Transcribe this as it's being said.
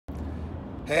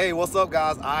Hey, what's up,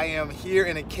 guys? I am here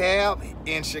in a cab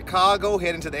in Chicago,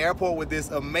 heading to the airport with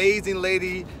this amazing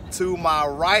lady to my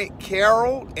right,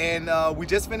 Carol, and we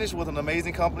just finished with an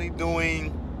amazing company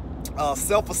doing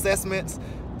self-assessments,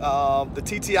 the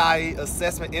TTI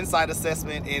assessment, insight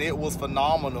assessment, and it was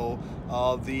phenomenal,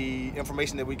 the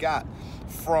information that we got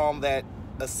from that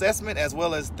assessment, as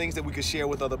well as things that we could share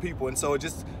with other people. And so it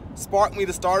just sparked me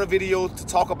to start a video to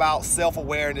talk about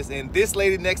self-awareness, and this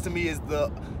lady next to me is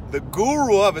the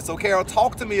guru of it. So Carol,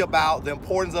 talk to me about the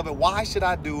importance of it. Why should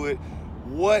I do it?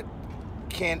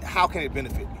 How can it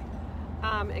benefit me?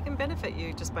 It can benefit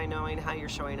you just by knowing how you're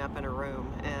showing up in a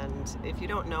room. And if you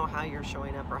don't know how you're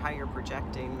showing up or how you're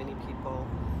projecting, many people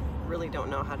really don't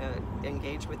know how to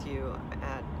engage with you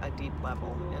at a deep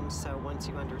level. And so once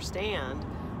you understand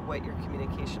what your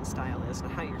communication style is and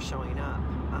how you're showing up,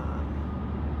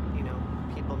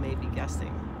 people may be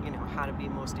guessing, how to be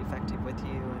most effective with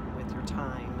you and with your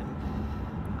time, and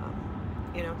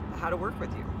how to work with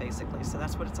you, basically. So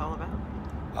that's what it's all about.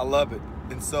 I love it.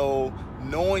 And so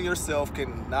knowing yourself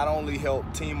can not only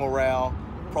help team morale,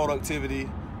 productivity,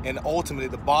 and ultimately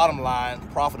the bottom line,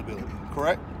 profitability,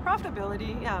 correct?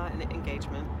 Profitability, yeah, and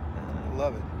engagement. I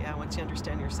love it. Yeah, once you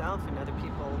understand yourself and other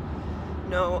people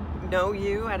know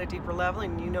you at a deeper level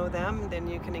and you know them, then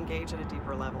you can engage at a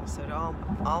deeper level. So it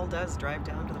all does drive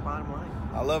down to the bottom line.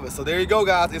 I love it. So there you go,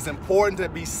 guys. It's important to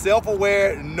be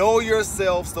self-aware, know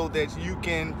yourself, so that you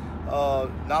can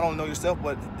not only know yourself,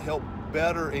 but help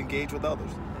better engage with others.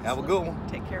 Absolutely. Have a good one.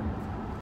 Take care.